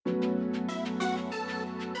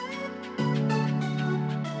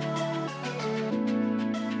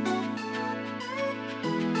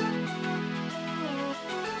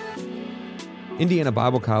Indiana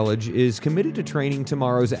Bible College is committed to training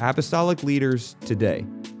tomorrow's apostolic leaders today.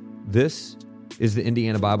 This is the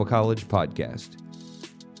Indiana Bible College podcast.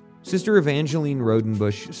 Sister Evangeline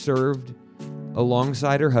Rodenbush served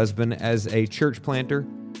alongside her husband as a church planter,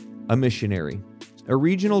 a missionary, a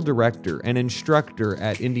regional director, an instructor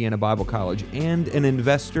at Indiana Bible College, and an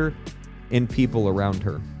investor in people around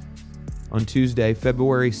her. On Tuesday,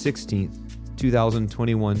 February 16th,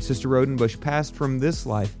 2021, Sister Rodenbush passed from this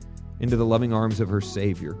life into the loving arms of her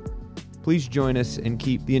Savior. Please join us and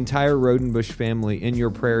keep the entire Rodenbush family in your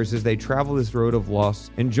prayers as they travel this road of loss,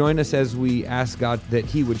 and join us as we ask God that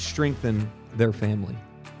He would strengthen their family.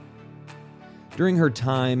 During her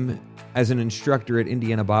time as an instructor at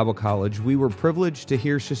Indiana Bible College, we were privileged to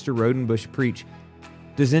hear Sister Rodenbush preach,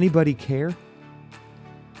 "Does anybody care?"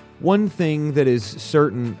 One thing that is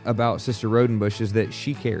certain about Sister Rodenbush is that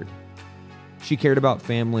she cared. She cared about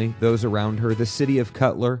family, those around her, the city of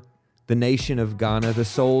Cutler, the nation of Ghana, the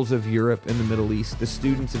souls of Europe and the Middle East, the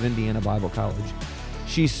students of Indiana Bible College.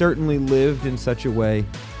 She certainly lived in such a way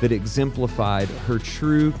that exemplified her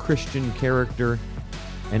true Christian character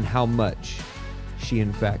and how much she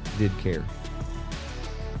in fact did care.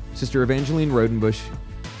 Sister Evangeline Rodenbush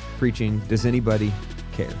preaching, "Does anybody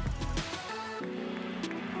care?"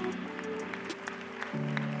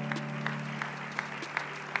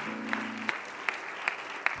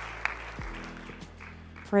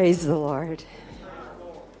 Praise the Lord.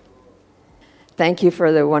 Thank you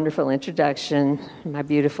for the wonderful introduction, my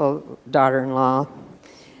beautiful daughter-in-law.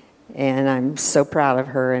 And I'm so proud of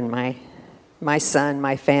her and my son,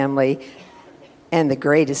 my family. And the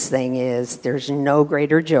greatest thing is there's no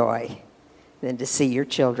greater joy than to see your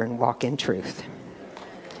children walk in truth.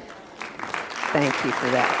 Thank you for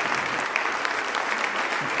that.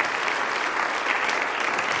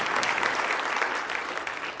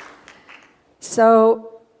 So,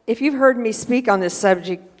 if you've heard me speak on this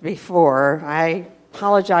subject before, I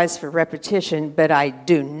apologize for repetition, but I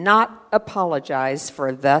do not apologize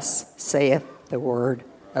for "Thus saith the word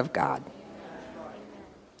of God."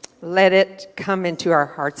 Let it come into our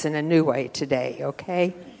hearts in a new way today,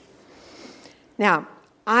 okay? Now,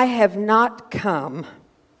 I have not come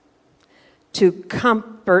to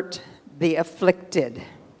comfort the afflicted.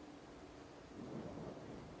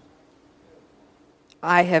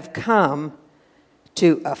 I have come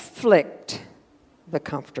to afflict the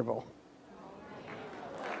comfortable.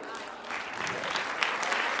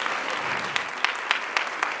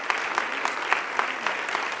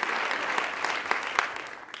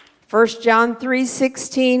 First John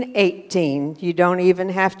 3:16-18. You don't even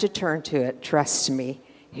have to turn to it. Trust me.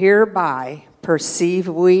 Hereby perceive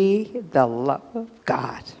we the love of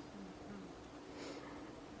God,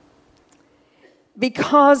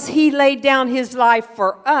 because He laid down His life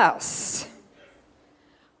for us.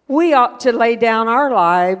 We ought to lay down our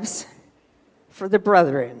lives for the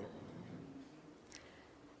brethren.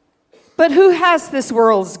 But who has this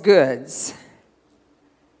world's goods,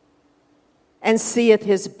 and seeth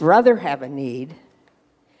his brother have a need,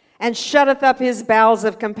 and shutteth up his bowels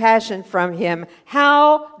of compassion from him?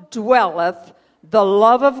 How dwelleth the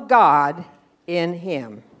love of God in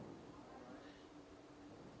him?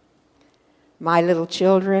 My little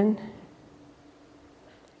children,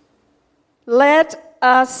 let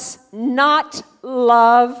us not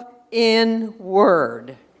love in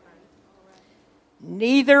word,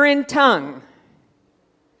 neither in tongue,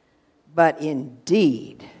 but in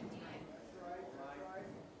deed.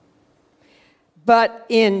 But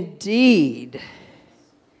in deed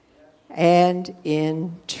and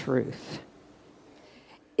in truth.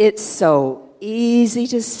 It's so easy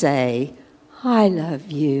to say, "I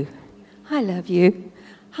love you, I love you,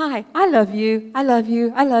 hi, I love you, I love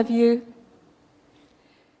you, I love you."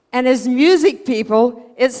 And as music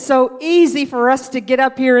people, it's so easy for us to get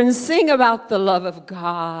up here and sing about the love of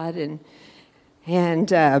God and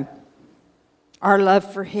our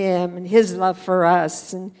love for Him and His love for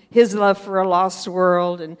us and His love for a lost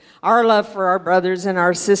world and our love for our brothers and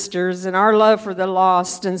our sisters and our love for the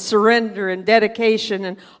lost and surrender and dedication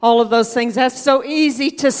and all of those things. That's so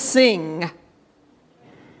easy to sing.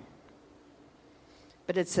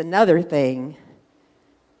 But it's another thing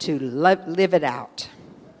to live it out.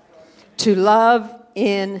 To love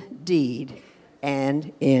in deed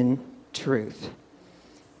and in truth.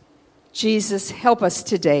 Jesus, help us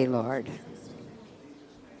today, Lord.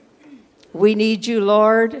 We need you,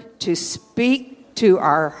 Lord, to speak to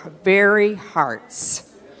our very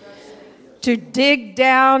hearts. To dig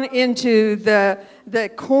down into the the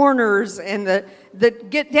corners and the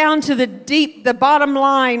get down to the bottom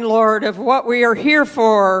line, Lord, of what we are here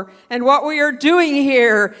for and what we are doing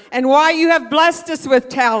here and why you have blessed us with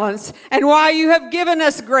talents and why you have given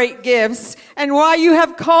us great gifts and why you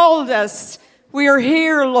have called us. We are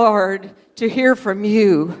here, Lord, to hear from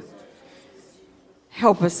you.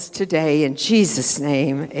 Help us today in Jesus'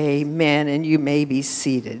 name. Amen. And you may be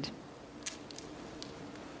seated.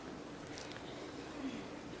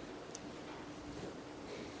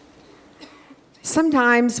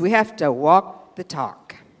 Sometimes we have to walk the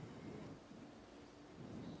talk.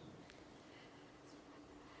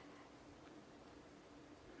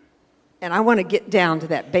 And I want to get down to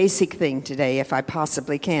that basic thing today if I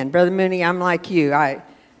possibly can. Brother Mooney, I'm like you.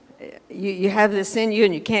 You have this in you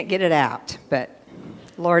and you can't get it out. But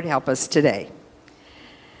Lord, help us today.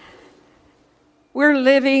 We're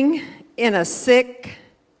living in a sick,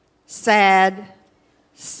 sad,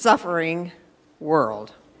 suffering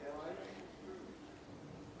world.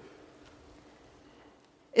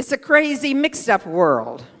 It's a crazy, mixed-up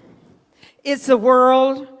world. It's a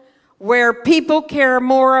world where people care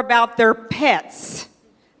more about their pets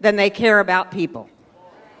than they care about people.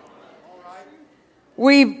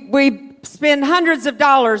 We spend hundreds of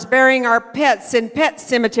dollars burying our pets in pet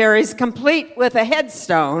cemeteries, complete with a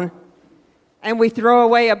headstone, and we throw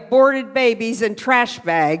away aborted babies in trash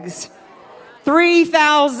bags.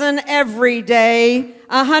 3,000 every day,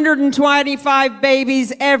 125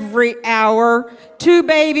 babies every hour, 2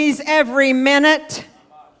 babies every minute,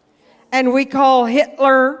 and we call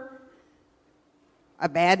Hitler a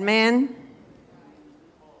bad man.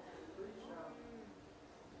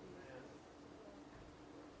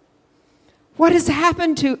 What has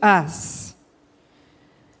happened to us?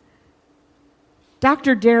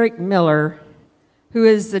 Dr. Derek Miller, who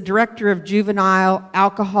is the director of juvenile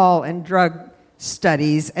alcohol and drug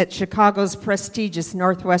studies at Chicago's prestigious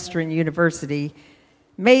Northwestern University,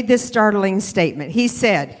 made this startling statement. He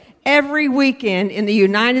said, every weekend in the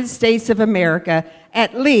United States of America,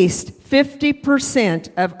 at least 50%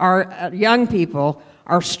 of our young people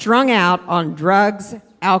are strung out on drugs,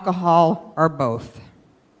 alcohol, or both.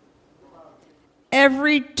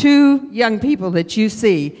 Every 2 young people that you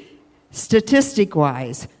see,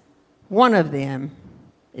 statistic-wise, one of them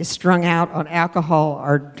is strung out on alcohol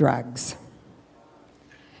or drugs.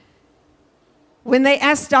 When they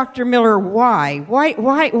asked Dr. Miller why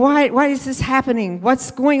is this happening? What's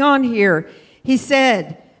going on here? He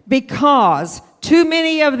said, because too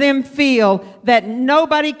many of them feel that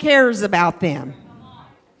nobody cares about them.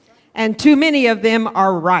 And too many of them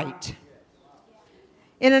are right.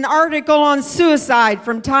 In an article on suicide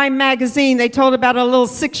from Time magazine, they told about a little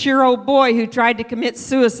 6-year-old boy who tried to commit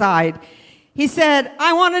suicide. He said,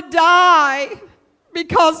 I want to die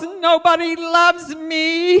because nobody loves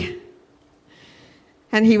me.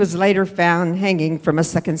 And he was later found hanging from a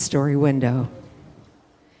 2nd-story window.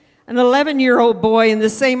 An 11-year-old boy in the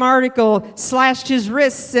same article slashed his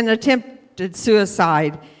wrists and attempted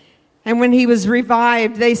suicide. And when he was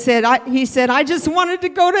revived, he said, I just wanted to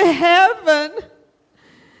go to heaven.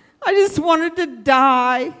 I just wanted to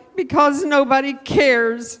die because nobody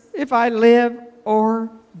cares if I live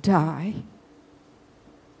or die.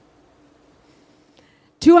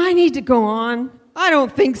 Do I need to go on? I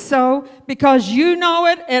don't think so, because you know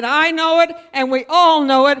it, and I know it, and we all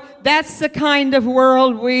know it. That's the kind of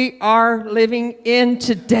world we are living in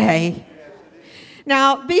today.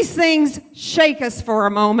 Now, these things shake us for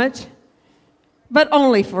a moment, but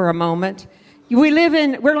only for a moment.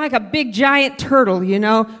 We're like a big giant turtle, you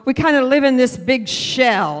know. We kind of live in this big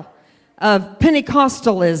shell of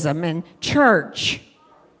Pentecostalism and church.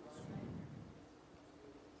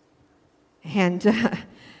 And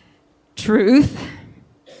truth.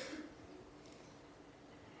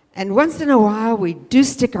 And once in a while, we do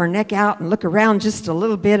stick our neck out and look around just a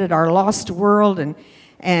little bit at our lost world, and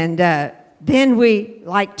then we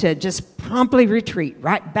like to just promptly retreat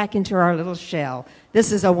right back into our little shell.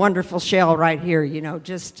 This is a wonderful shell right here, you know,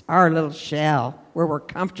 just our little shell where we're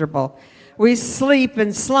comfortable. We sleep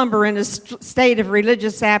and slumber in a state of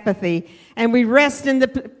religious apathy, and we rest in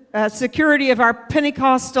the security of our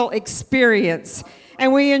Pentecostal experience.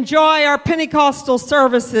 And we enjoy our Pentecostal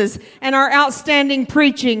services and our outstanding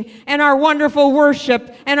preaching and our wonderful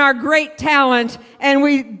worship and our great talent. And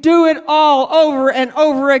we do it all over and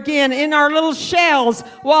over again in our little shells,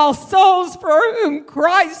 while souls for whom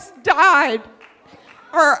Christ died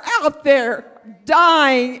are out there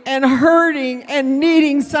dying and hurting and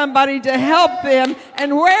needing somebody to help them.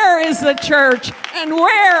 And where is the church? And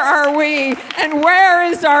where are we? And where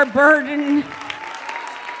is our burden?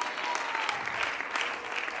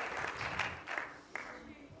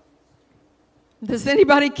 Does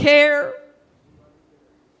anybody care?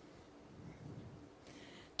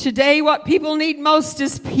 Today, what people need most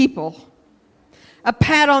is people. A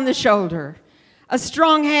pat on the shoulder, a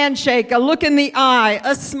strong handshake, a look in the eye,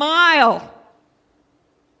 a smile,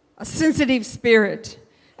 a sensitive spirit,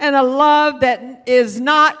 and a love that is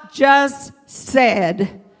not just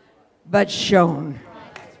said, but shown.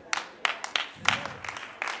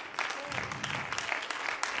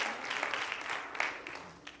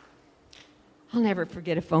 I'll never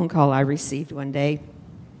forget a phone call I received one day.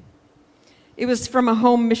 It was from a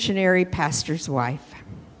home missionary pastor's wife.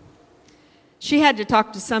 She had to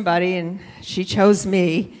talk to somebody, and she chose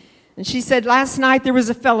me. And she said, last night there was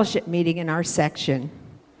a fellowship meeting in our section.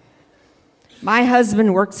 My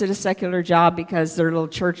husband works at a secular job because their little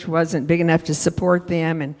church wasn't big enough to support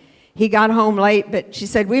them, and he got home late. But she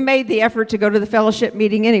said, we made the effort to go to the fellowship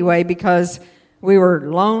meeting anyway because we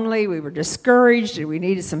were lonely, we were discouraged, and we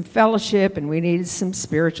needed some fellowship, and we needed some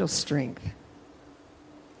spiritual strength.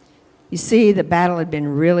 You see, the battle had been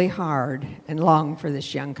really hard and long for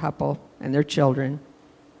this young couple and their children,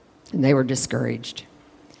 and they were discouraged.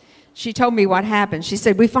 She told me what happened. She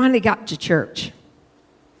said, we finally got to church.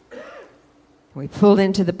 We pulled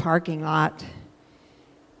into the parking lot,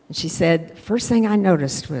 and she said, first thing I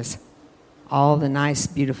noticed was all the nice,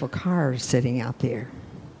 beautiful cars sitting out there.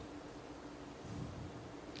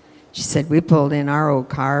 She said, we pulled in our old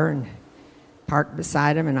car and parked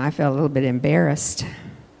beside them, and I felt a little bit embarrassed.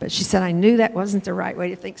 But she said, I knew that wasn't the right way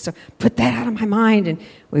to think, so put that out of my mind. And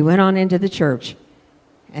we went on into the church,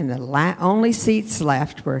 and the only seats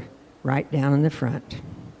left were right down in the front.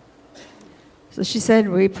 So she said,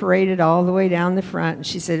 we paraded all the way down the front. And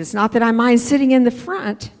she said, it's not that I mind sitting in the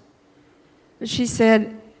front, but she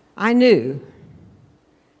said, I knew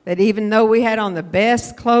that even though we had on the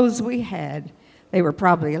best clothes we had, they were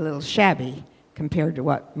probably a little shabby compared to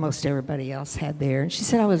what most everybody else had there. And she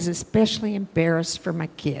said, I was especially embarrassed for my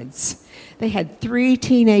kids. They had 3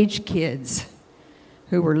 teenage kids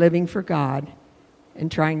who were living for God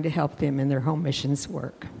and trying to help them in their home missions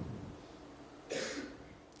work.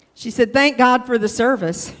 She said, thank God for the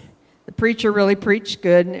service. The preacher really preached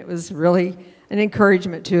good, and it was really an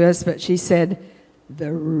encouragement to us. But she said,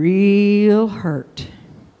 the real hurt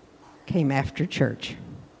came after church.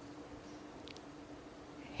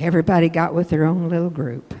 Everybody got with their own little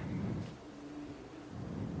group,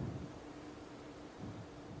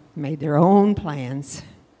 made their own plans.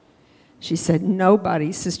 She said,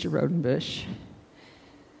 nobody, Sister Rodenbush,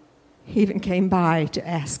 even came by to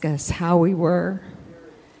ask us how we were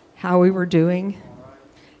doing,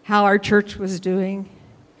 how our church was doing.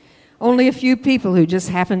 Only a few people who just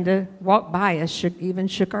happened to walk by us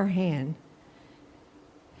shook our hand.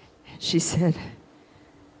 She said,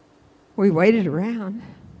 we waited around,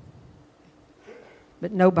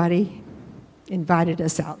 but nobody invited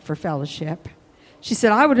us out for fellowship. She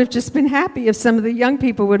said, I would have just been happy if some of the young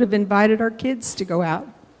people would have invited our kids to go out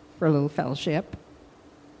for a little fellowship.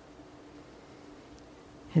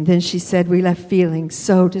 And then she said, we left feeling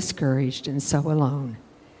so discouraged and so alone.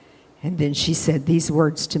 And then she said these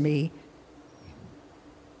words to me,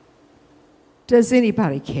 does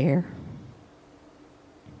anybody care?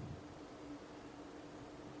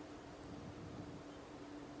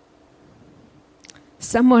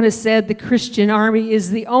 Someone has said the Christian army is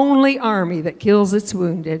the only army that kills its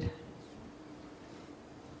wounded.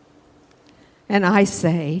 And I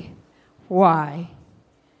say, why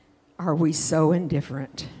are we so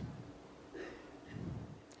indifferent?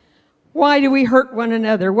 Why do we hurt one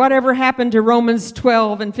another? Whatever happened to Romans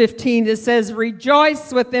 12 and 15 that says,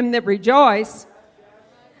 rejoice with them that rejoice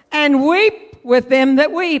and weep with them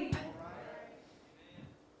that weep?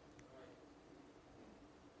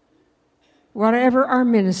 Whatever our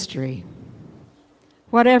ministry,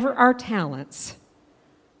 whatever our talents,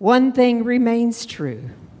 one thing remains true.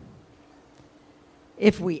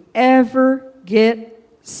 If we ever get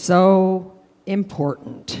so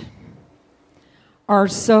important, are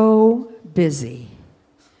so busy,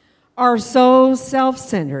 are so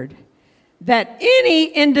self-centered, that any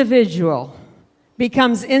individual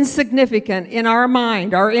becomes insignificant in our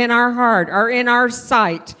mind or in our heart or in our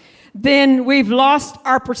sight, then we've lost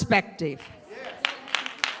our perspective.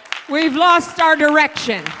 We've lost our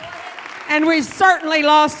direction. And we've certainly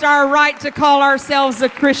lost our right to call ourselves a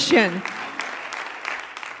Christian.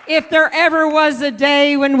 If there ever was a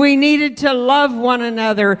day when we needed to love one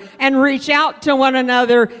another and reach out to one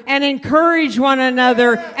another and encourage one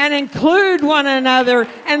another and include one another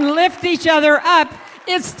and lift each other up,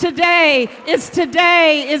 it's today. It's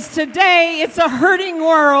today. It's today. It's a hurting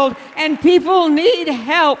world and people need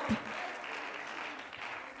help.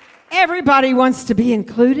 Everybody wants to be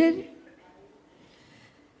included.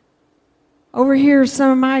 Over here are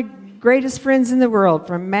some of my greatest friends in the world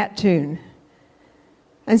from Mattoon.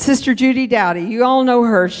 And Sister Judy Dowdy, you all know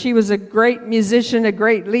her. She was a great musician, a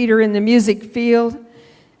great leader in the music field.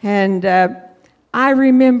 And I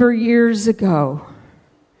remember years ago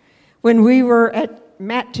when we were at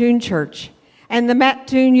Mattoon Church, and the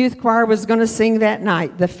Mattoon Youth Choir was going to sing that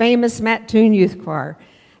night, the famous Mattoon Youth Choir.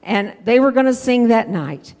 And they were going to sing that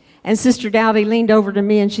night. And Sister Dowdy leaned over to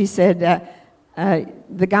me and she said,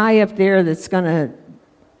 the guy up there that's going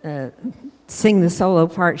to sing the solo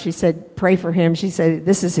part, she said, pray for him. She said,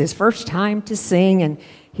 this is his first time to sing, and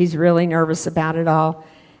he's really nervous about it all.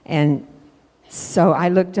 And so I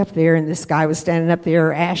looked up there, and this guy was standing up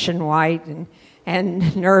there, ashen white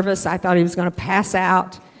and nervous. I thought he was going to pass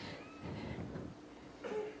out.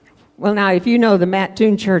 Well, now, if you know the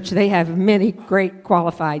Mattoon Church, they have many great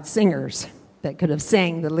qualified singers that could have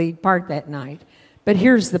sang the lead part that night. But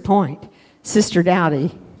here's the point. Sister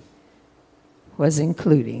Dowdy was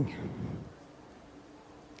including.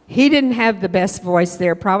 He didn't have the best voice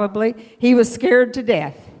there, probably. He was scared to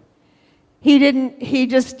death. He didn't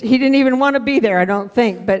even want to be there, I don't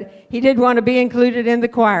think, but he did want to be included in the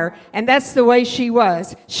choir. And that's the way she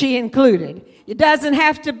was. She included. It doesn't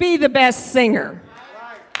have to be the best singer.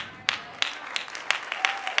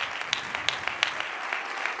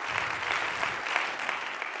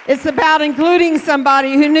 It's about including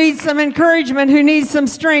somebody who needs some encouragement, who needs some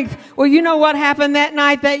strength. Well, you know what happened that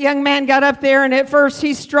night? That young man got up there, and at first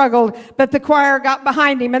he struggled, but the choir got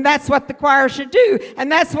behind him, and that's what the choir should do,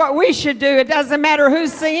 and that's what we should do. It doesn't matter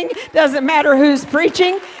who's singing, doesn't matter who's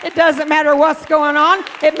preaching, it doesn't matter what's going on.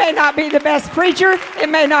 It may not be the best preacher, it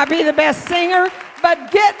may not be the best singer,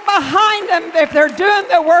 but get behind them. If they're doing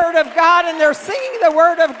the Word of God and they're singing the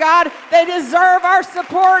Word of God, they deserve our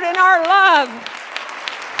support and our love.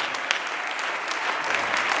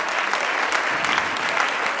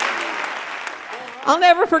 I'll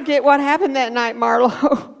never forget what happened that night,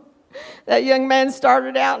 Marlo. That young man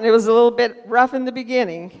started out, and it was a little bit rough in the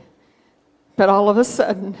beginning. But all of a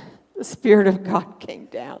sudden, the Spirit of God came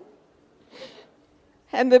down.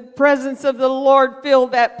 And the presence of the Lord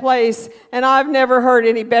filled that place. And I've never heard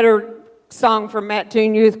any better song from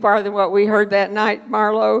Mattoon Youth Choir than what we heard that night,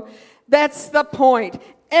 Marlo. That's the point.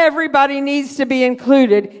 Everybody needs to be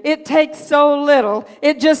included. It takes so little.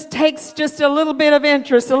 It just takes just a little bit of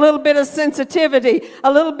interest, a little bit of sensitivity, a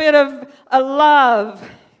little bit of a love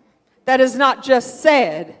that is not just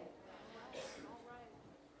said,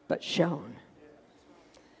 but shown.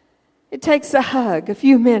 It takes a hug, a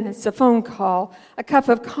few minutes, a phone call, a cup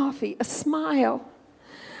of coffee, a smile.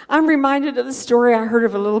 I'm reminded of the story I heard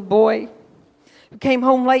of a little boy who came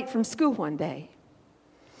home late from school one day.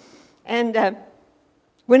 And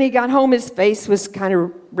when he got home, his face was kind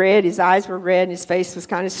of red, his eyes were red, and his face was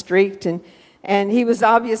kind of streaked, and he was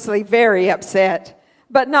obviously very upset,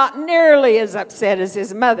 but not nearly as upset as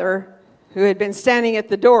his mother, who had been standing at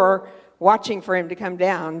the door watching for him to come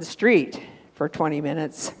down the street for 20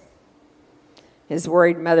 minutes. His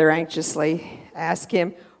worried mother anxiously asked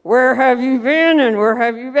him, "Where have you been and where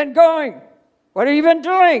have you been going? What have you been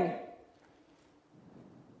doing?"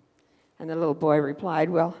 And the little boy replied,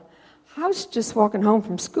 "Well, I was just walking home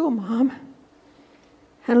from school, Mom."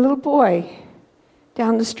 And a little boy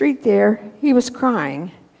down the street there, he was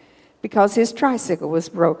crying because his tricycle was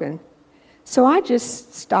broken. So I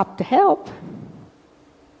just stopped to help.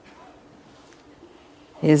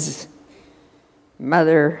 His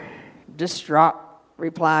mother, distraught,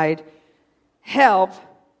 replied, "Help?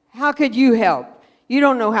 How could you help? You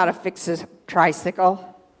don't know how to fix a tricycle."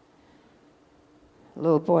 The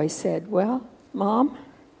little boy said, "Well, Mom,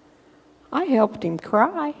 I helped him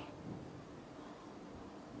cry."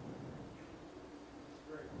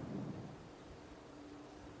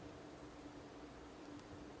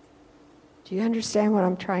 Do you understand what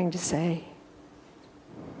I'm trying to say?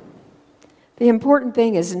 The important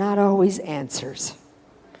thing is not always answers,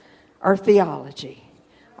 our theology,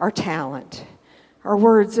 our talent, our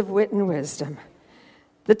words of wit and wisdom.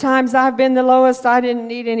 The times I've been the lowest, I didn't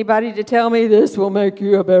need anybody to tell me this will make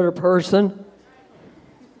you a better person,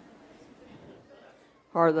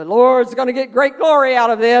 or the Lord's going to get great glory out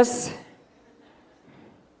of this.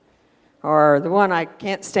 Or the one I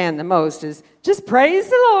can't stand the most is, just praise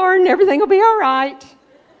the Lord and everything will be all right.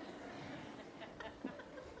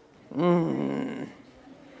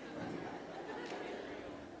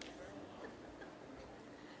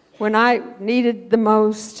 When I needed the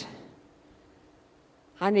most,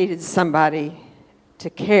 I needed somebody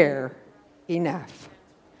to care enough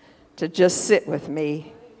to just sit with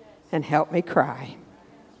me and help me cry.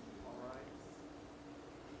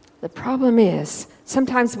 The problem is,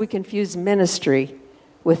 sometimes we confuse ministry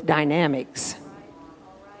with dynamics.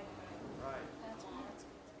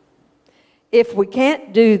 If we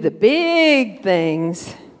can't do the big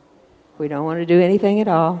things, we don't want to do anything at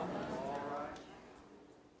all.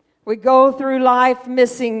 We go through life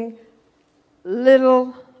missing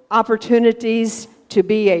little opportunities to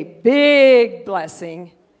be a big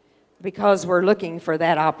blessing because we're looking for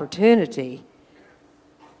that opportunity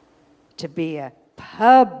to be a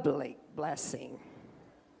public blessing.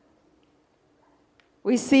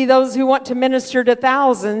 We see those who want to minister to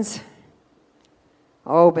thousands.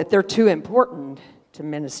 Oh, but they're too important to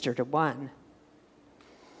minister to one.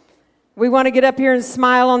 We want to get up here and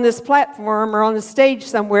smile on this platform or on the stage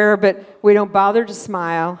somewhere, but we don't bother to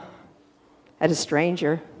smile at a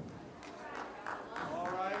stranger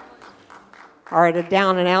or at a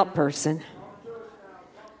down and out person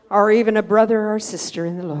or even a brother or sister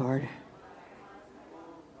in the Lord.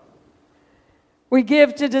 We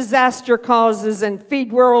give to disaster causes and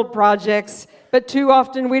feed world projects, but too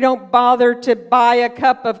often we don't bother to buy a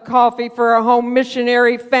cup of coffee for a home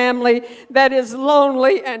missionary family that is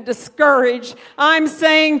lonely and discouraged. I'm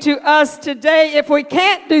saying to us today, if we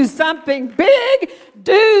can't do something big,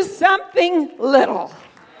 do something little.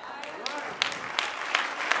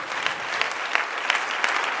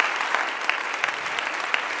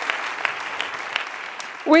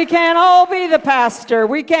 We can't all be the pastor.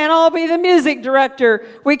 We can't all be the music director.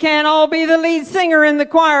 We can't all be the lead singer in the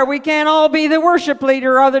choir. We can't all be the worship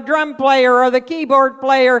leader or the drum player or the keyboard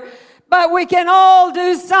player. But we can all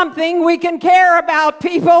do something. We can care about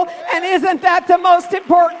people. And isn't that the most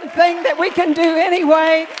important thing that we can do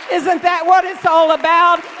anyway? Isn't that what it's all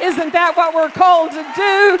about? Isn't that what we're called to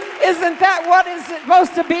do? Isn't that what is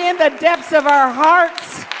supposed to be in the depths of our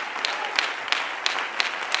hearts?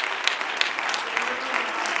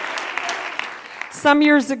 Some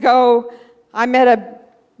years ago, I met a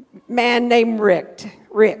man named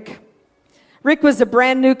Rick. Rick was a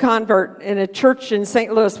brand new convert in a church in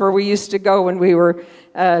St. Louis where we used to go when we were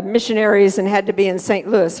missionaries and had to be in St.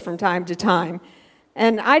 Louis from time to time.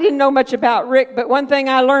 And I didn't know much about Rick, but one thing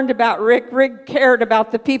I learned about Rick cared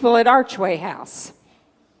about the people at Archway House.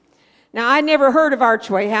 Now, I never heard of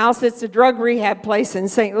Archway House. It's a drug rehab place in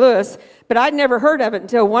St. Louis, but I'd never heard of it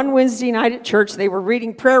until one Wednesday night at church. They were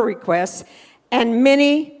reading prayer requests, and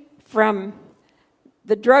many from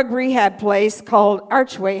the drug rehab place called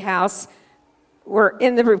Archway House were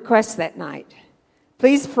in the request that night.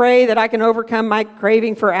 Please pray that I can overcome my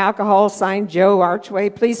craving for alcohol, signed Joe Archway.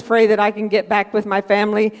 Please pray that I can get back with my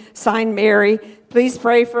family, signed Mary. Please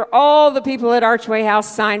pray for all the people at Archway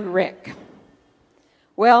House, signed Rick.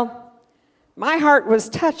 Well, my heart was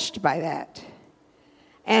touched by that.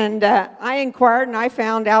 And I inquired and I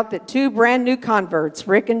found out that two brand new converts,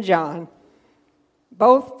 Rick and John,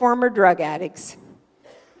 both former drug addicts,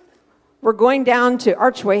 were going down to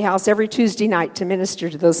Archway House every Tuesday night to minister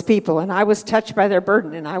to those people. And I was touched by their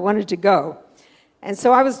burden and I wanted to go. And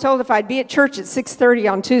so I was told if I'd be at church at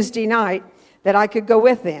 6:30 on Tuesday night that I could go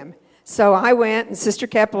with them. So I went, and Sister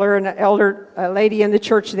Kepler and an elder lady in the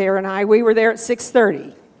church there and we were there at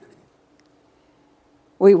 6:30.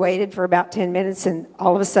 We waited for about 10 minutes, and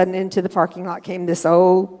all of a sudden into the parking lot came this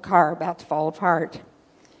old car about to fall apart.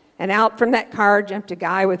 And out from that car jumped a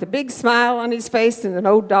guy with a big smile on his face and an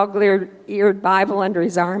old dog-eared Bible under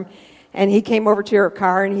his arm. And he came over to our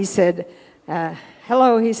car and he said,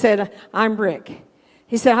 hello, he said, I'm Rick.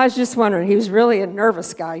 He said, I was just wondering, he was really a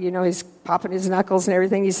nervous guy, you know, he's popping his knuckles and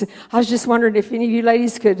everything. He said, I was just wondering if any of you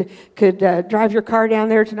ladies could drive your car down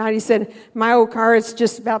there tonight. He said, my old car is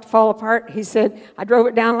just about to fall apart. He said, I drove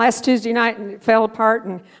it down last Tuesday night and it fell apart,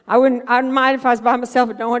 and I wouldn't mind if I was by myself,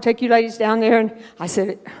 but don't want to take you ladies down there. And I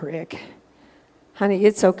said, Rick, honey,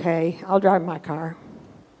 it's okay. I'll drive my car.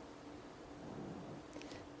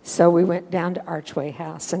 So we went down to Archway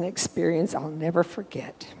House, an experience I'll never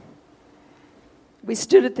forget. We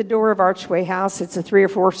stood at the door of Archway House. It's a 3 or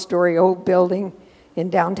 4 story old building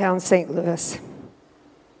in downtown St. Louis.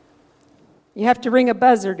 You have to ring a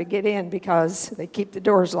buzzer to get in because they keep the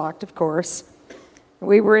doors locked, of course.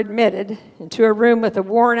 We were admitted into a room with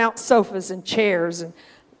worn out sofas and chairs and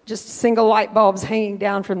just single light bulbs hanging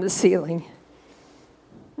down from the ceiling.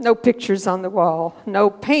 No pictures on the wall,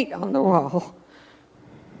 no paint on the wall.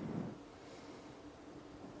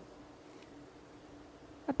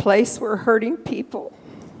 A place where hurting people,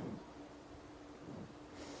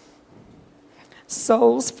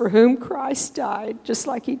 souls for whom Christ died, just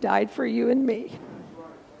like he died for you and me,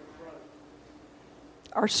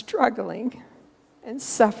 are struggling and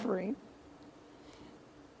suffering.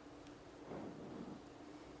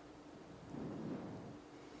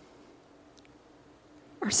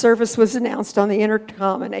 Are our service was announced on the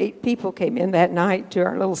intercom, and 8 people came in that night to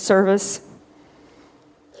our little service.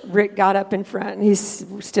 Rick got up in front, and he's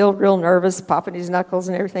still real nervous, popping his knuckles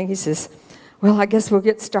and everything. He says, well, I guess we'll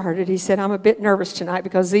get started. He said, I'm a bit nervous tonight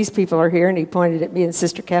because these people are here, and he pointed at me and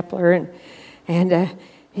Sister Kepler, and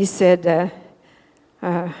he said,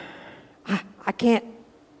 I can't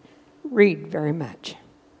read very much.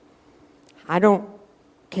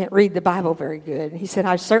 Can't read the Bible very good. He said,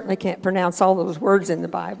 I certainly can't pronounce all those words in the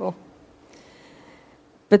Bible.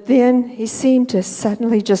 But then he seemed to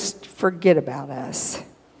suddenly just forget about us.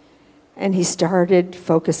 And he started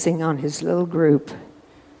focusing on his little group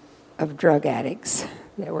of drug addicts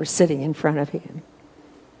that were sitting in front of him.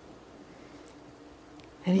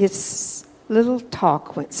 And his little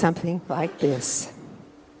talk went something like this.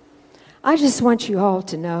 I just want you all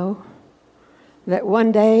to know that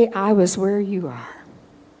one day I was where you are.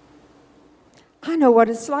 I know what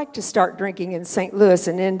it's like to start drinking in St. Louis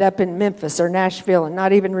and end up in Memphis or Nashville and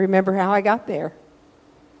not even remember how I got there.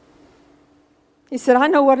 He said, I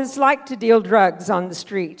know what it's like to deal drugs on the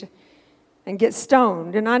street and get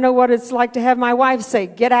stoned. And I know what it's like to have my wife say,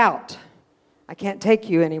 get out. I can't take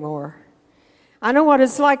you anymore. I know what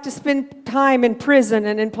it's like to spend time in prison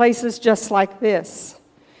and in places just like this.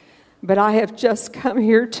 But I have just come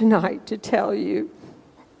here tonight to tell you,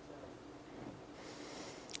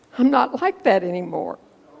 I'm not like that anymore.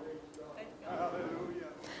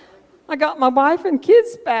 I got my wife and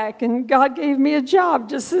kids back, and God gave me a job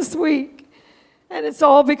just this week. And it's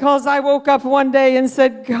all because I woke up one day and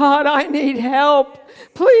said, God, I need help.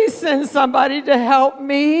 Please send somebody to help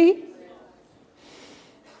me.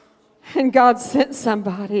 And God sent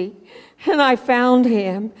somebody, and I found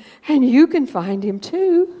him, and you can find him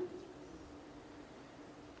too.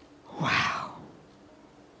 Wow.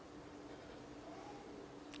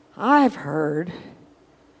 I've heard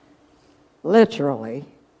literally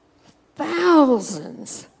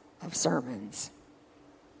thousands of sermons,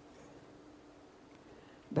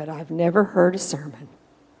 but I've never heard a sermon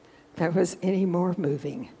that was any more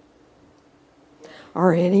moving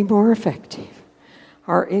or any more effective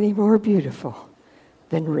or any more beautiful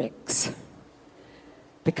than Rick's.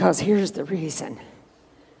 Because here's the reason.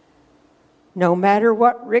 No matter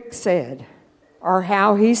what Rick said or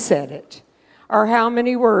how he said it, or how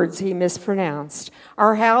many words he mispronounced,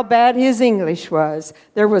 or how bad his English was,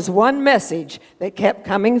 there was one message that kept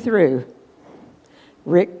coming through.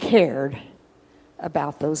 Rick cared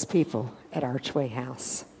about those people at Archway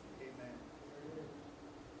House.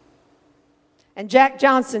 And Jack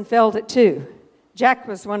Johnson felt it too. Jack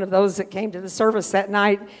was one of those that came to the service that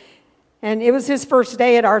night, and it was his first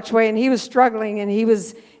day at Archway, and he was struggling, and he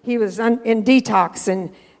was in detox,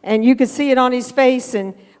 and you could see it on his face.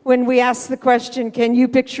 And when we asked the question, can you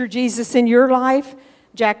picture Jesus in your life?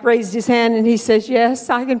 Jack raised his hand and he says, yes,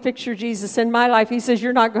 I can picture Jesus in my life. He says,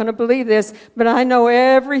 you're not going to believe this, but I know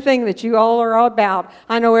everything that you all are about.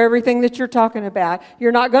 I know everything that you're talking about.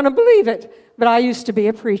 You're not going to believe it, but I used to be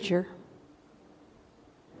a preacher.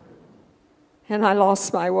 And I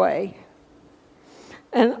lost my way.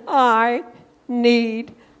 And I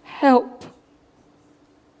need help.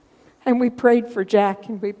 And we prayed for Jack,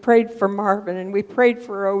 and we prayed for Marvin, and we prayed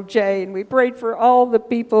for OJ, and we prayed for all the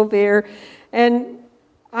people there. And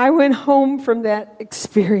I went home from that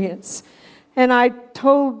experience, and I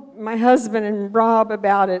told my husband and Rob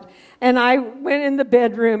about it. And I went in the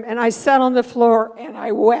bedroom, and I sat on the floor, and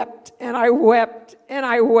I wept, and I wept, and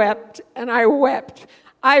I wept, and I wept.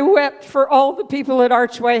 I wept for all the people at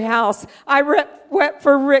Archway House. I wept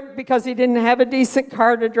for Rick because he didn't have a decent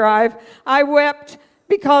car to drive. I wept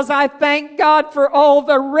because I thank God for all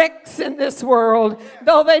the Ricks in this world,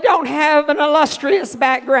 though they don't have an illustrious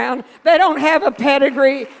background. They don't have a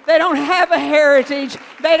pedigree. They don't have a heritage.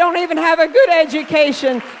 They don't even have a good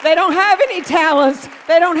education. They don't have any talents.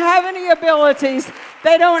 They don't have any abilities.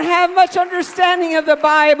 They don't have much understanding of the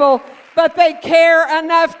Bible, but they care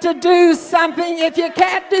enough to do something. If you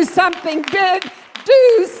can't do something big,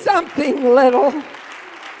 do something little.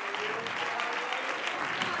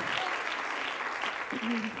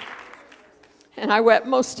 And I wept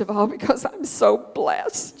most of all because I'm so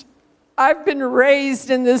blessed. I've been raised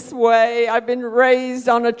in this way. I've been raised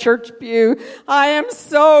on a church pew. I am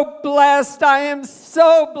so blessed. I am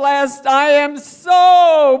so blessed. I am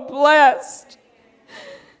so blessed.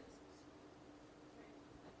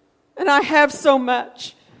 And I have so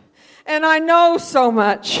much. And I know so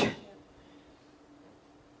much.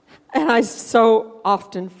 And I so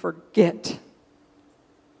often forget.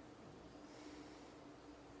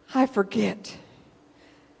 I forget.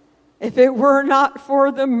 If it were not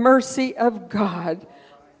for the mercy of God,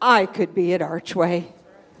 I could be at Archway.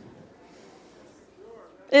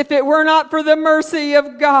 If it were not for the mercy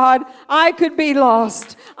of God, I could be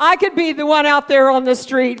lost. I could be the one out there on the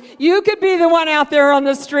street. You could be the one out there on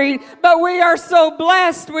the street. But we are so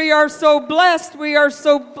blessed. We are so blessed. We are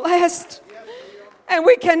so blessed. And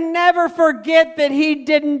we can never forget that He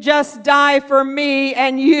didn't just die for me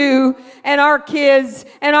and you and our kids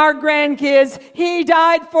and our grandkids. He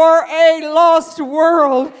died for a lost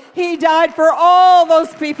world. He died for all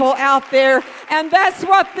those people out there. And that's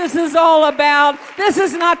what this is all about. This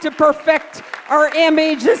is not to perfect our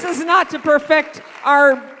image. This is not to perfect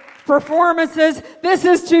our performances. This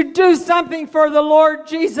is to do something for the Lord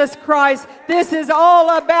Jesus Christ. This is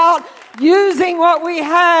all about using what we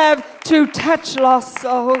have to touch lost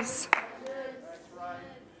souls.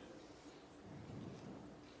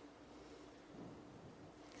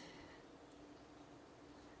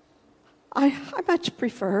 I much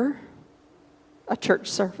prefer a church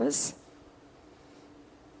service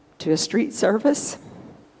to a street service.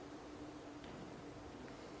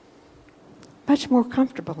 Much more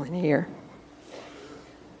comfortable in here.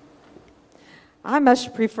 I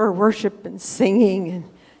much prefer worship and singing and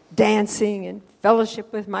dancing and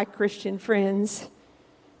fellowship with my Christian friends.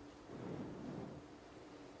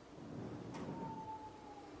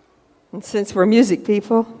 And since we're music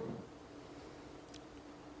people,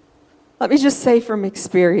 let me just say from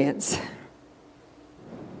experience,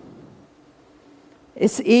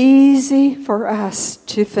 it's easy for us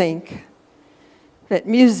to think that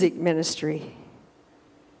music ministry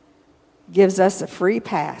gives us a free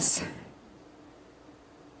pass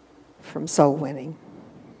from soul winning.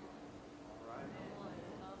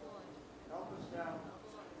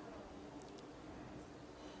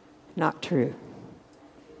 Not true.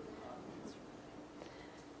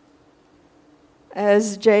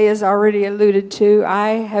 As Jay has already alluded to,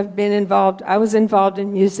 I was involved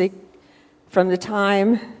in music from the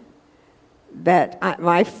time that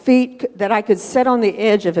I could sit on the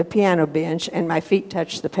edge of a piano bench and my feet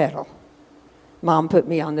touched the pedal. Mom put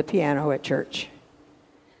me on the piano at church.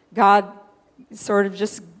 God sort of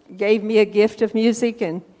just gave me a gift of music,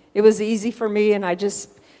 and it was easy for me, and I just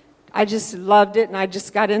loved it, and I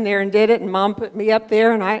just got in there and did it, and Mom put me up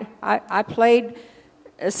there, and I played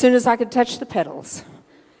as soon as I could touch the pedals.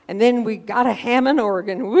 And then we got a Hammond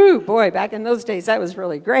organ. Woo, boy, back in those days, that was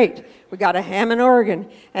really great. We got a Hammond organ,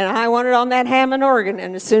 and I wanted on that Hammond organ,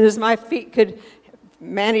 and as soon as my feet could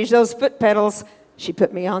manage those foot pedals, she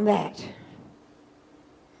put me on that.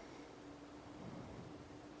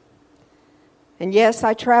 And yes,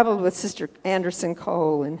 I traveled with Sister Anderson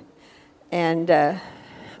Cole, and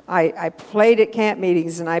I played at camp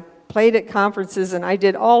meetings, and I played at conferences, and I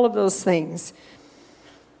did all of those things.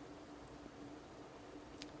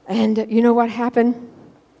 And you know what happened?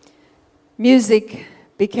 Music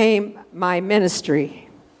became my ministry,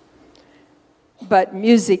 but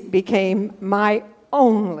music became my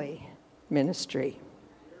only ministry.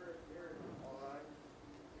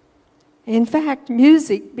 In fact,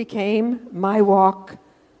 music became my walk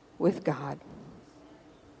with God.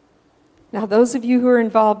 Now, those of you who are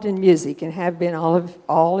involved in music and have been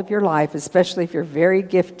all of your life, especially if you're very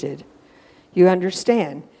gifted, you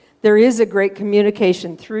understand there is a great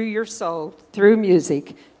communication through your soul, through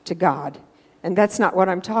music, to God. And that's not what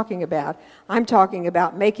I'm talking about. I'm talking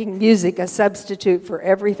about making music a substitute for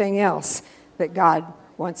everything else that God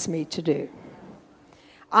wants me to do.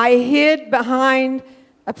 I hid behind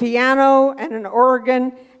a piano and an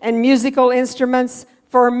organ and musical instruments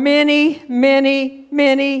for many, many,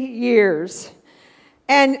 many years.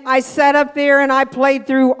 And I sat up there and I played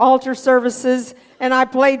through altar services and I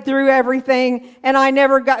played through everything, and I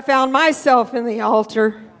never found myself in the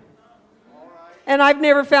altar. And I've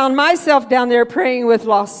never found myself down there praying with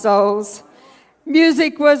lost souls.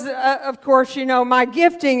 Music was, of course, my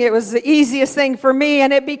gifting. It was the easiest thing for me,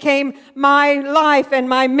 and it became my life and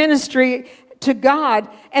my ministry to God,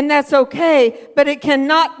 and that's okay, but it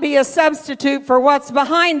cannot be a substitute for what's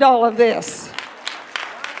behind all of this.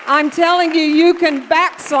 I'm telling you, you can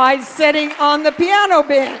backslide sitting on the piano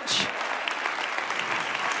bench.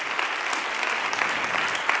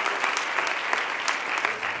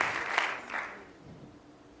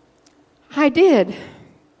 I did.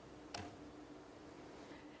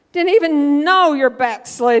 Didn't even know you're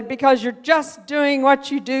backslid because you're just doing what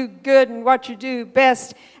you do good and what you do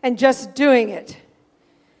best and just doing it.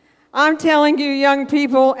 I'm telling you, young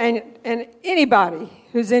people and anybody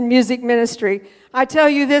who's in music ministry, I tell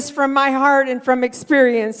you this from my heart and from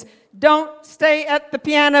experience. Don't stay at the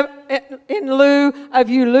piano in lieu of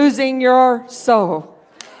you losing your soul.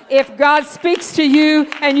 If God speaks to you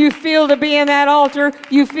and you feel to be in that altar,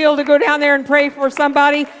 you feel to go down there and pray for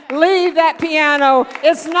somebody, leave that piano.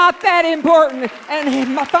 It's not that important.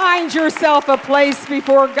 And find yourself a place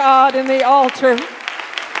before God in the altar.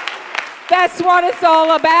 That's what it's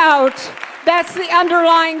all about. That's the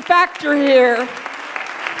underlying factor here.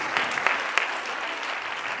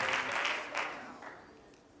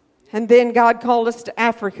 And then God called us to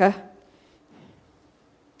Africa.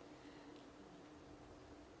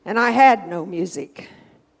 And I had no music.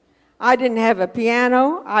 I didn't have a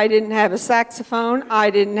piano. I didn't have a saxophone. I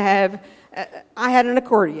had an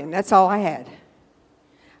accordion. That's all I had.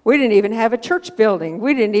 We didn't even have a church building.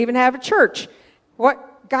 We didn't even have a church. What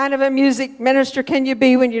kind of a music minister can you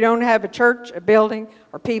be when you don't have a church, a building,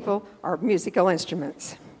 or people, or musical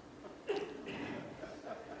instruments?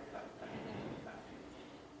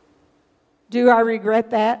 Do I regret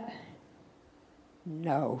that?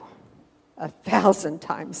 No. 1,000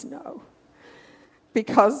 times no.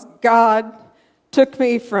 Because God took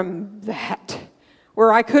me from that,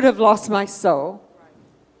 where I could have lost my soul,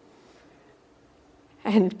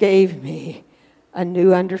 and gave me a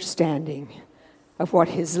new understanding of what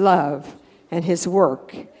His love and His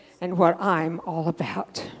work and what I'm all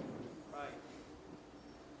about.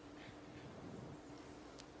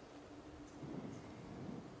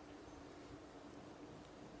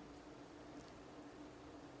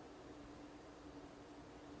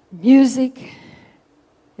 Music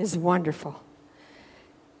is wonderful.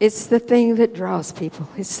 It's the thing that draws people.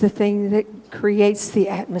 It's the thing that creates the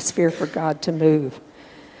atmosphere for God to move.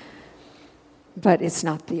 But it's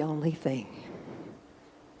not the only thing.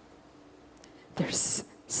 There's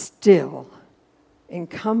still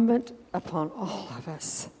incumbent upon all of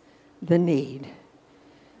us the need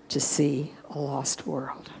to see a lost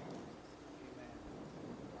world,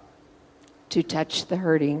 to touch the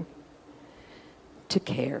hurting, to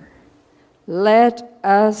care. Let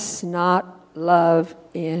us not love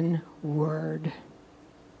in word,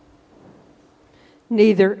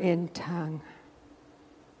 neither in tongue,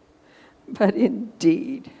 but in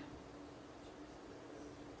deed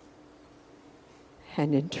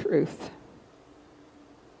and in truth.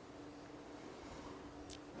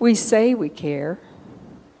 We say we care.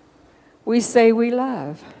 We say we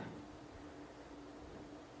love.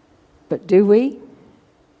 But do we?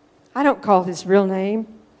 I don't recall his real name,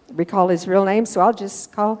 so I'll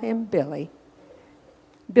just call him Billy.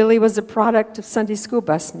 Billy was a product of Sunday school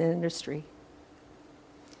bus ministry.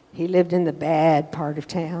 He lived in the bad part of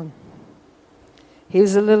town. He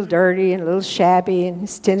was a little dirty and a little shabby, and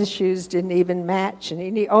his tennis shoes didn't even match,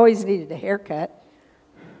 and he always needed a haircut.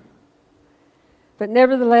 But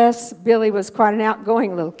nevertheless, Billy was quite an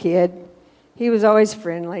outgoing little kid. He was always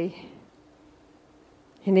friendly,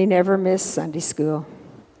 and he never missed Sunday school.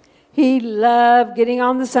 He loved getting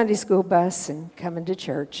on the Sunday school bus and coming to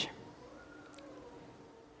church.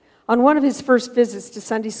 On one of his first visits to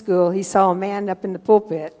Sunday school, he saw a man up in the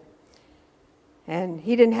pulpit. And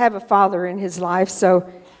he didn't have a father in his life, so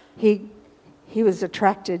he was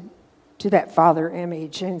attracted to that father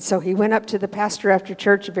image. And so he went up to the pastor after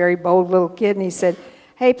church, a very bold little kid, and he said,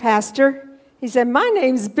 "Hey, pastor," he said, "my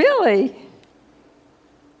name's Billy.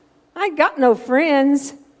 I got no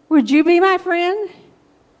friends. Would you be my friend?"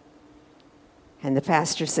 And the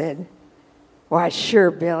pastor said, "Why, sure,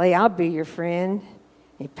 Billy, I'll be your friend."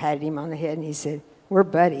 He patted him on the head and he said, "We're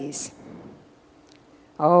buddies."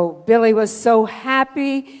 Oh, Billy was so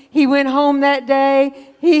happy. He went home that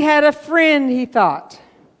day. He had a friend, he thought.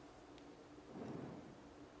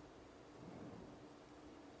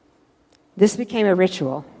 This became a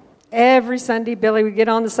ritual. Every Sunday, Billy would get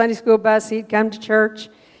on the Sunday school bus. He'd come to church.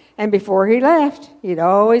 And before he left, he'd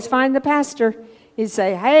always find the pastor. He'd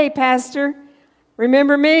say, "Hey, pastor,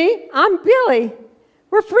 remember me? I'm Billy.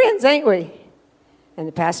 We're friends, ain't we?" And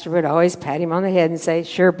the pastor would always pat him on the head and say,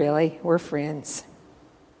 "Sure, Billy, we're friends.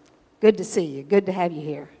 Good to see you. Good to have you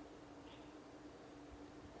here."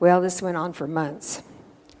 Well, this went on for months.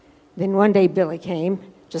 Then one day Billy came,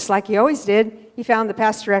 just like he always did. He found the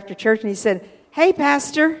pastor after church and he said, "Hey,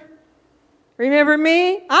 pastor, remember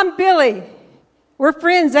me? I'm Billy. We're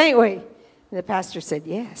friends, ain't we?" And the pastor said,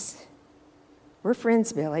 "Yes, we're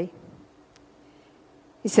friends, Billy."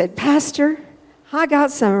 He said, "Pastor, I got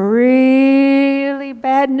some really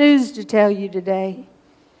bad news to tell you today."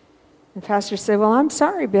 The pastor said, "Well, I'm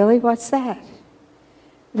sorry, Billy. What's that?"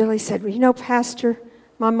 Billy said, "Well, you know, Pastor,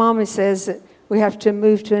 my mama says that we have to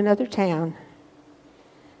move to another town.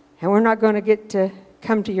 And we're not going to get to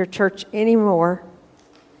come to your church anymore."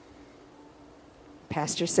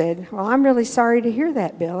 Pastor said, "Well, I'm really sorry to hear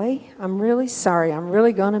that, Billy. I'm really sorry. I'm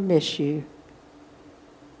really going to miss you."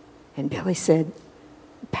 And Billy said,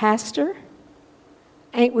 Pastor,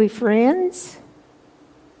 ain't we friends?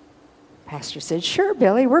 Pastor said, sure,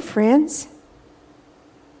 Billy, we're friends.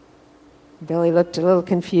 Billy looked a little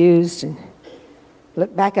confused and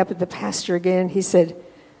looked back up at the pastor again. He said,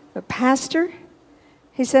 but Pastor,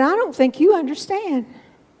 he said, I don't think you understand.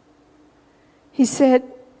 He said,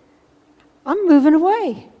 I'm moving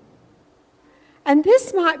away. And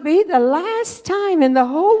this might be the last time in the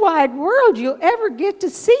whole wide world you'll ever get to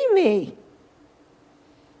see me.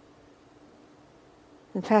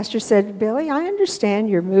 The pastor said, Billy, I understand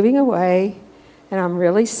you're moving away, and I'm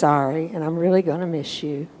really sorry, and I'm really going to miss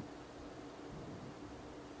you.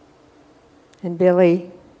 And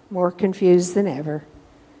Billy, more confused than ever,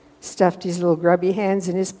 stuffed his little grubby hands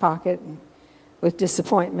in his pocket, and with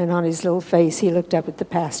disappointment on his little face, he looked up at the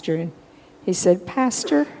pastor, and he said,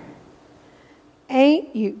 Pastor,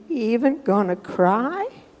 ain't you even going to cry?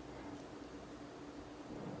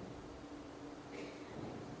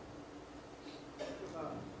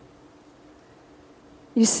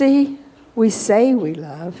 You see, we say we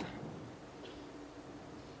love,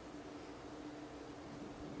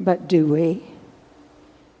 but do we?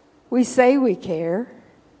 We say we care,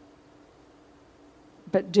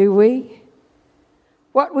 but do we?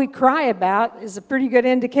 What we cry about is a pretty good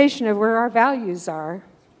indication of where our values are.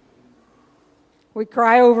 We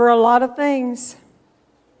cry over a lot of things.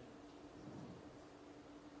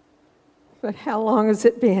 But how long has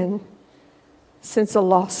it been since a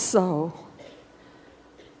lost soul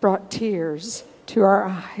brought tears to our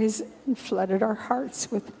eyes and flooded our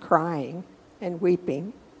hearts with crying and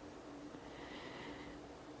weeping?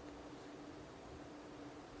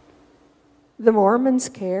 The Mormons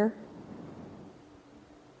care.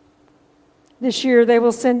 This year they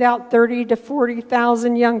will send out 30,000 to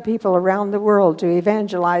 40,000 young people around the world to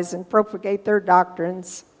evangelize and propagate their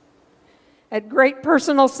doctrines at great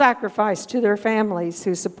personal sacrifice to their families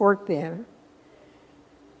who support them.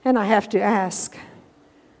 And I have to ask,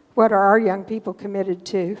 what are our young people committed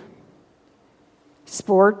to?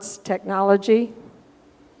 Sports, technology,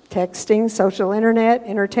 texting, social internet,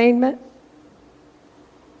 entertainment?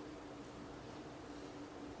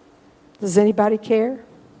 Does anybody care?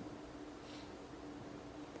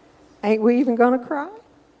 Ain't we even going to cry?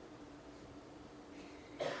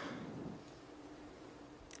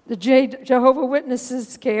 The Jehovah's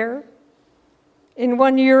Witnesses care. In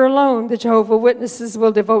 1 year alone, the Jehovah's Witnesses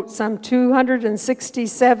will devote some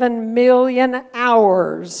 267 million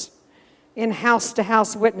hours in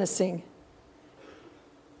house-to-house witnessing.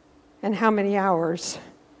 And how many hours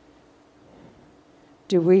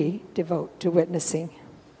do we devote to witnessing?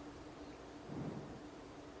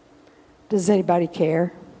 Does anybody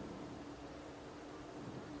care?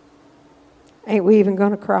 Ain't we even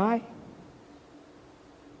going to cry?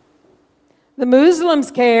 The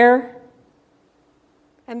Muslims care,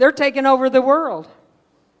 and they're taking over the world.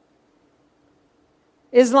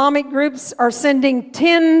 Islamic groups are sending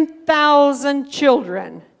 10,000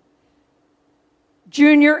 children,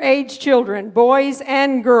 junior-age children, boys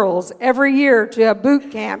and girls, every year to a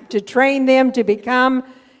boot camp to train them to become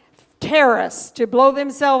terrorists, to blow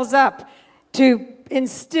themselves up, to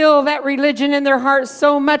instill that religion in their hearts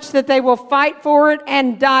so much that they will fight for it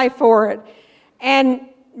and die for it. And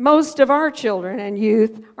most of our children and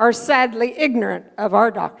youth are sadly ignorant of our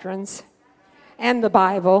doctrines and the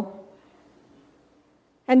Bible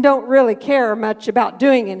and don't really care much about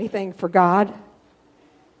doing anything for God.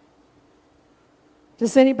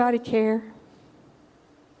 Does anybody care?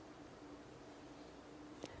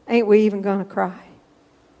 Ain't we even going to cry?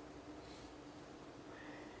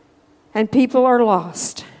 And people are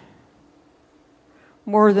lost.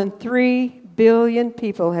 More than 3 billion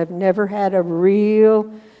people have never had a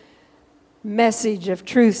real message of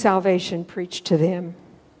true salvation preached to them.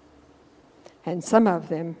 And some of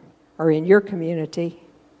them are in your community.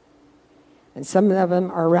 And some of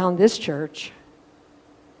them are around this church.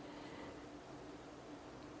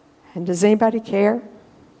 And does anybody care?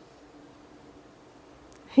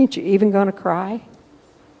 Ain't you even going to cry?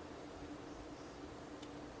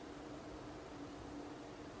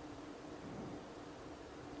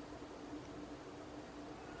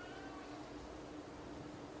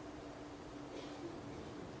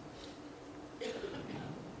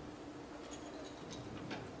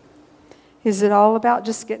 Is it all about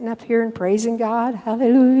just getting up here and praising God?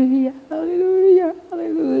 Hallelujah, hallelujah,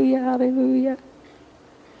 hallelujah, hallelujah.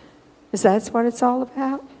 Is that what it's all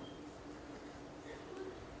about?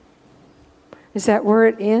 Is that where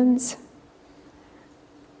it ends?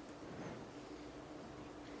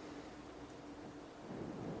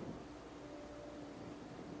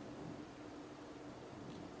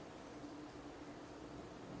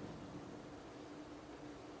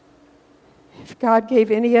 If God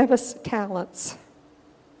gave any of us talents,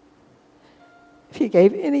 if He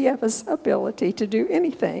gave any of us ability to do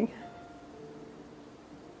anything,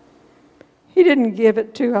 He didn't give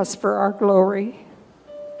it to us for our glory.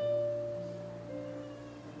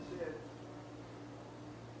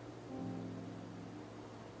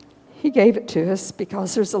 He gave it to us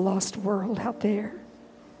because there's a lost world out there.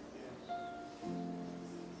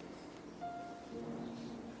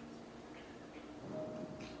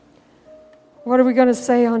 What are we going to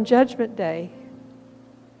say on Judgment Day?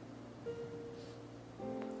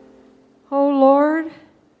 Oh, Lord,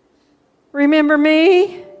 remember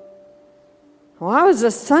me? Well, I was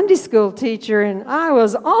a Sunday school teacher, and I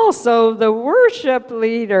was also the worship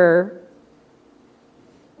leader.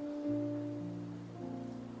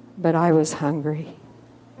 But I was hungry.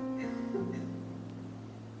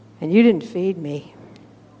 And you didn't feed me.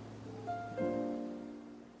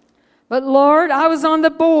 But Lord, I was on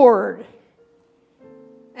the board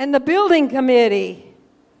and the building committee.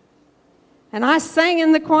 And I sang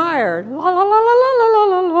in the choir. La la la la la la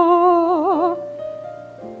la la.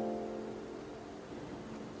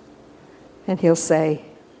 And He'll say,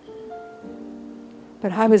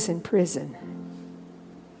 but I was in prison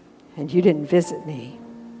and you didn't visit me.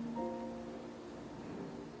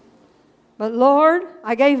 But Lord,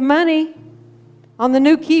 I gave money on the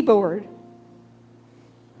new keyboard.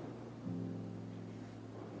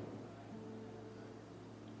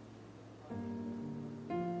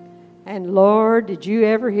 And Lord, did you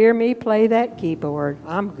ever hear me play that keyboard?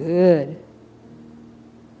 I'm good.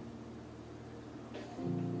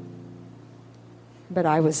 But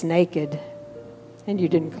I was naked and you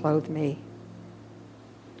didn't clothe me.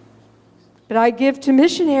 But I give to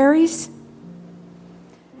missionaries.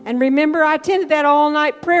 And remember, I attended that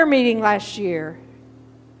all-night prayer meeting last year.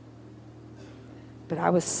 But I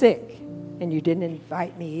was sick, and you didn't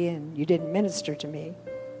invite me in. You didn't minister to me.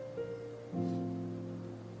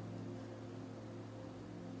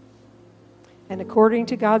 And according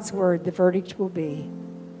to God's word, the verdict will be,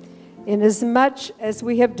 inasmuch as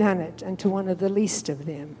we have done it unto one of the least of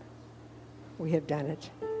them, we have done it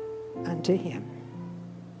unto Him.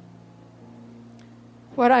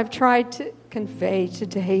 What I've tried to convey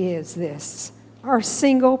today is this. Our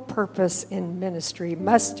single purpose in ministry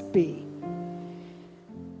must be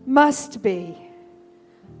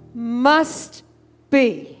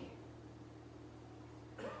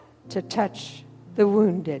to touch the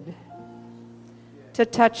wounded, to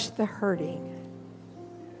touch the hurting,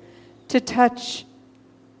 to touch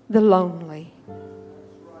the lonely,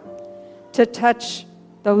 to touch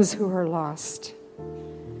those who are lost.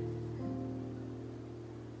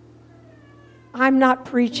 I'm not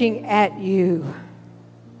preaching at you.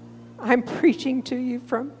 I'm preaching to you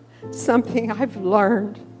from something I've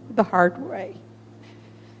learned the hard way.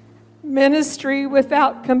 Ministry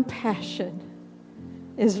without compassion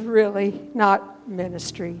is really not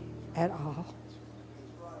ministry at all.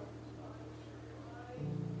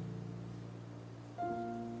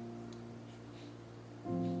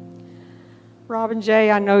 Robin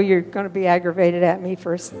J., I know you're going to be aggravated at me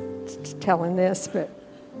for telling this, but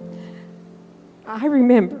I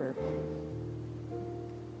remember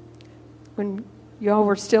when y'all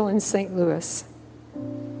were still in St. Louis.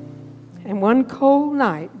 And one cold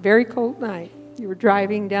night, very cold night, you were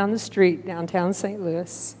driving down the street downtown St.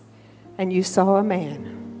 Louis, and you saw a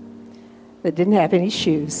man that didn't have any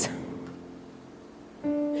shoes.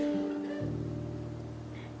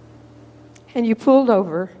 And you pulled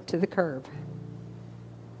over to the curb.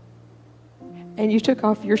 And you took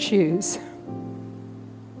off your shoes.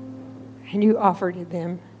 And you offered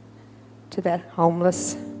them to that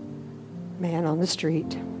homeless man on the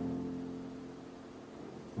street.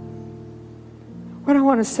 What I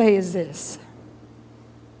want to say is this.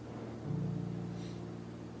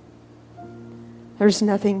 There's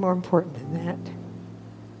nothing more important than that.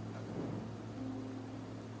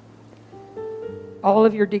 All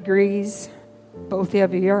of your degrees, both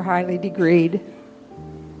of you are highly degreed.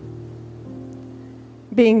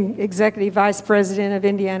 Being executive vice president of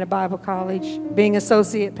Indiana Bible College, being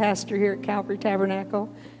associate pastor here at Calvary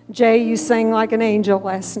Tabernacle. Jay, you sang like an angel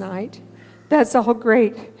last night. That's all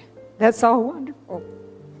great. That's all wonderful.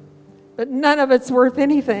 But none of it's worth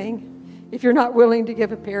anything if you're not willing to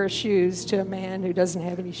give a pair of shoes to a man who doesn't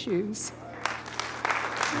have any shoes.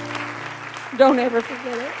 Don't ever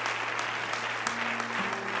forget it.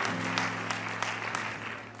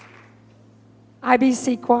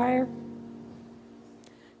 IBC choir.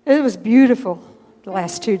 It was beautiful the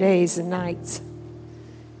last 2 days and nights.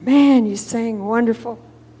 Man, you sang wonderful.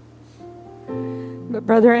 But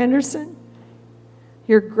Brother Anderson,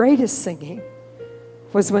 your greatest singing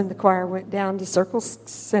was when the choir went down to Circle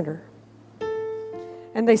Center.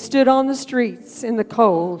 And they stood on the streets in the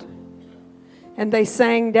cold, and they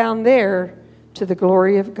sang down there to the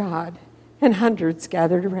glory of God, and hundreds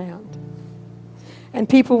gathered around. And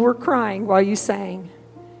people were crying while you sang.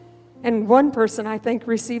 And one person, I think,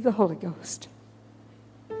 received the Holy Ghost.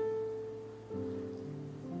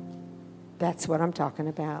 That's what I'm talking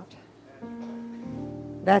about.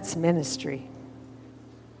 That's ministry.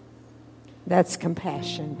 That's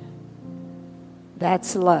compassion.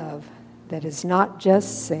 That's love that is not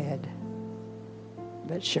just said,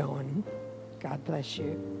 but shown. God bless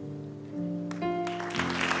you.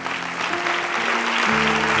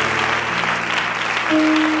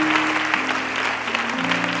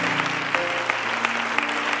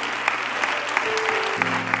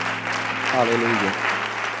 Hallelujah.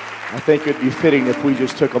 I think it would be fitting if we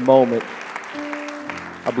just took a moment.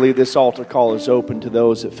 I believe this altar call is open to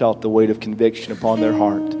those that felt the weight of conviction upon their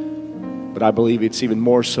heart. But I believe it's even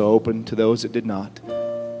more so open to those that did not.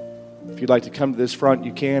 If you'd like to come to this front,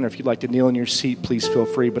 you can. Or if you'd like to kneel in your seat, please feel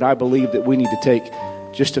free. But I believe that we need to take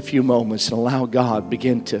just a few moments and allow God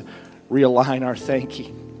begin to realign our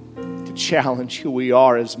thinking, to challenge who we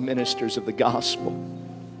are as ministers of the gospel.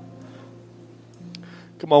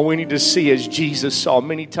 Come on, we need to see as Jesus saw.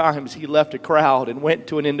 Many times he left a crowd and went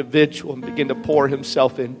to an individual and began to pour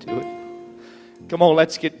himself into it. Come on,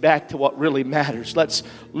 let's get back to what really matters. Let's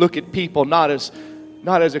look at people not as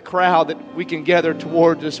a crowd that we can gather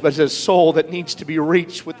towards us, but as a soul that needs to be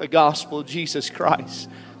reached with the gospel of Jesus Christ.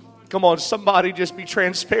 Come on, somebody just be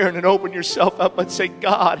transparent and open yourself up and say,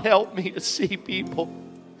 God, help me to see people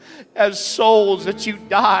as souls that you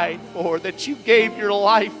died for, that you gave your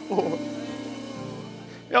life for.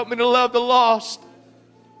 Help me to love the lost.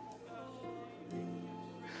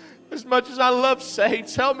 As much as I love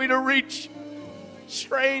saints, help me to reach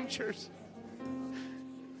strangers.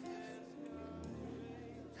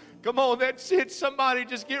 Come on, that's it. Somebody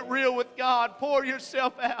just get real with God. Pour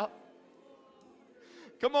yourself out.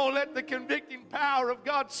 Come on, let the convicting power of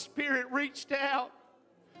God's Spirit reach down.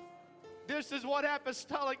 This is what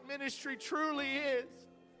apostolic ministry truly is.